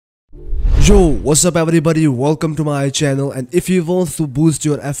Yo, what's up everybody, welcome to my channel. And if you want to boost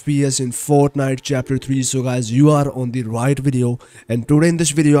your FPS in Fortnite chapter 3, so guys, you are on the right video. And today in this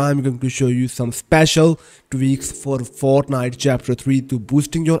video I'm going to show you some special tweaks for Fortnite chapter 3 to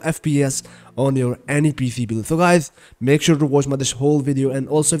boosting your FPS on your any PC build. So guys, make sure to watch this whole video, and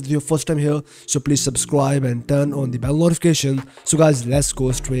also if this is your first time here, so please subscribe and turn on the bell notification. So guys, let's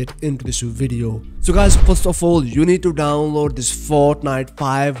go straight into this video. So guys, first of all, you need to download this Fortnite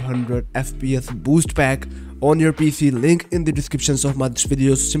 500 FPS boost pack on your PC. Link in the descriptions of this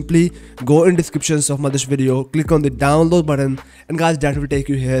video. Simply go in descriptions of this video, click on the download button, and guys, that will take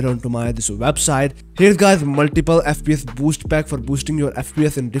you here onto this website. Here's guys multiple FPS boost pack for boosting your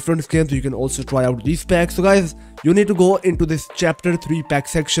FPS in different games. You can also try out these packs. So guys, you need to go into this chapter 3 pack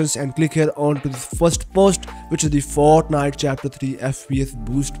sections and click here onto this first post, which is the Fortnite chapter 3 FPS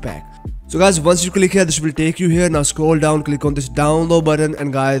boost pack. So guys, once you click here, this will take you here. Now scroll down, click on this download button,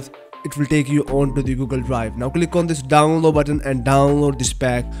 and guys, it will take you onto the Google Drive. Now click on this download button and download this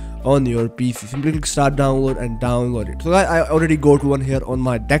pack on your PC. Simply click start download and download it. So I already got one here on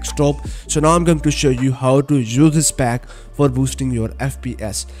my desktop. So now I'm going to show you how to use this pack for boosting your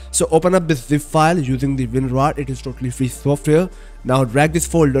FPS. So open up this zip file using the WinRAR. It is totally free software. Now drag this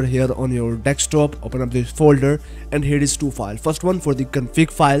folder here on your desktop, open up this folder, and here is two files. First one for the config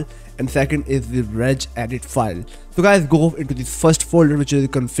file, and second is the reg edit file. So guys, go into this first folder, which is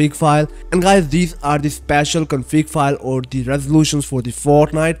the config file, and guys, these are the special config file or the resolutions for the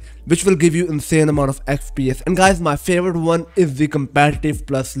Fortnite, which will give you insane amount of FPS. And guys, my favorite one is the competitive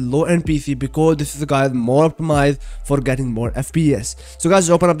plus low end PC, because this is guys more optimized for getting more FPS. So guys,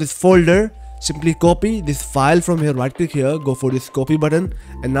 open up this folder. Simply copy this file from here, right click here, go for this copy button,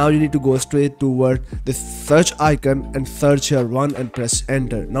 and now you need to go straight toward this search icon and search here one and press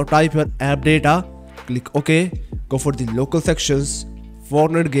enter. Now type your app data, click OK, go for the local sections,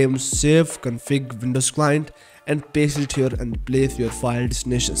 Fortnite games, save config Windows client, and paste it here and place your file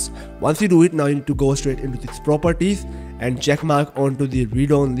destinations. Once you do it, now you need to go straight into these properties and check mark onto the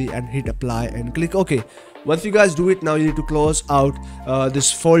read only and hit apply and click OK. Once you guys do it, now you need to close out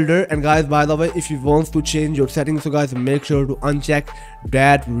this folder. And guys, by the way, if you want to change your settings, so guys, make sure to uncheck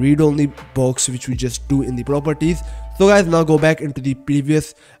that read only box, which we just do in the properties. So guys, now go back into the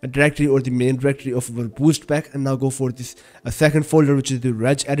previous directory or the main directory of our boost pack, and now go for this second folder, which is the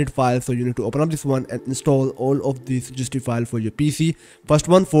reg edit file. So you need to open up this one and install all of the suggested file for your PC. First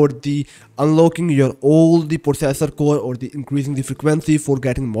one for the unlocking your all the processor core or the increasing the frequency for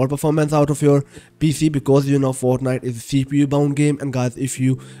getting more performance out of your PC, because you know Fortnite is a CPU bound game. And guys, if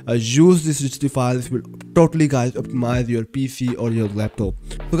you use this suggested file, this will totally guys optimize your PC or your laptop.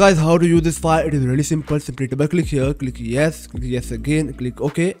 So guys, how to use this file? It is really simple. Simply double click here, click yes again, click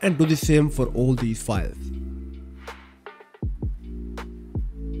OK, and do the same for all these files.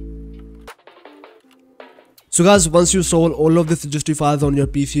 So guys, once you install all of the suggested files on your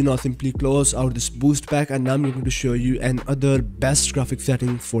PC, now simply close out this boost pack, and now I'm going to show you another best graphic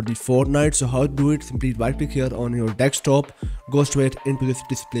setting for the Fortnite. So how to do it? Simply right click here on your desktop, go straight into this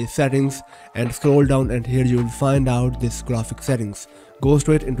display settings and scroll down, and here you will find out this graphic settings. Go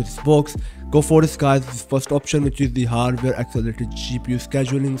straight into this box, go for this guys, this first option, which is the hardware accelerated GPU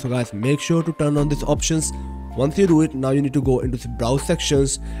scheduling. So guys, make sure to turn on these options. Once you do it, now you need to go into the browse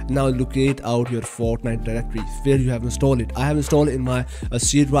sections. Now locate out your Fortnite directories where you have installed it. I have installed it in my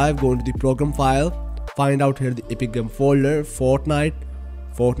C drive. Go into the program file, find out here the Epic Game folder, Fortnite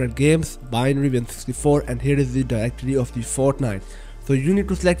games, binary Win64, and here is the directory of the Fortnite. So you need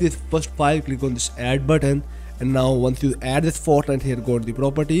to select this first file, click on this add button, and now once you add this Fortnite here, go to the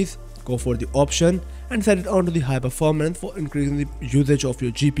properties, go for the option and set it on to the high performance for increasing the usage of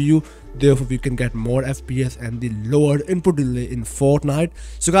your GPU. Therefore you can get more FPS and the lower input delay in Fortnite.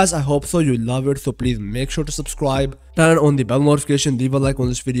 So guys, I hope so you love it. So please make sure to subscribe, turn on the bell notification, leave a like on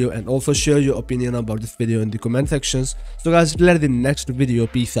this video, and also share your opinion about this video in the comment sections. So guys, till the next video,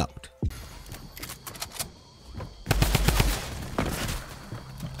 peace out.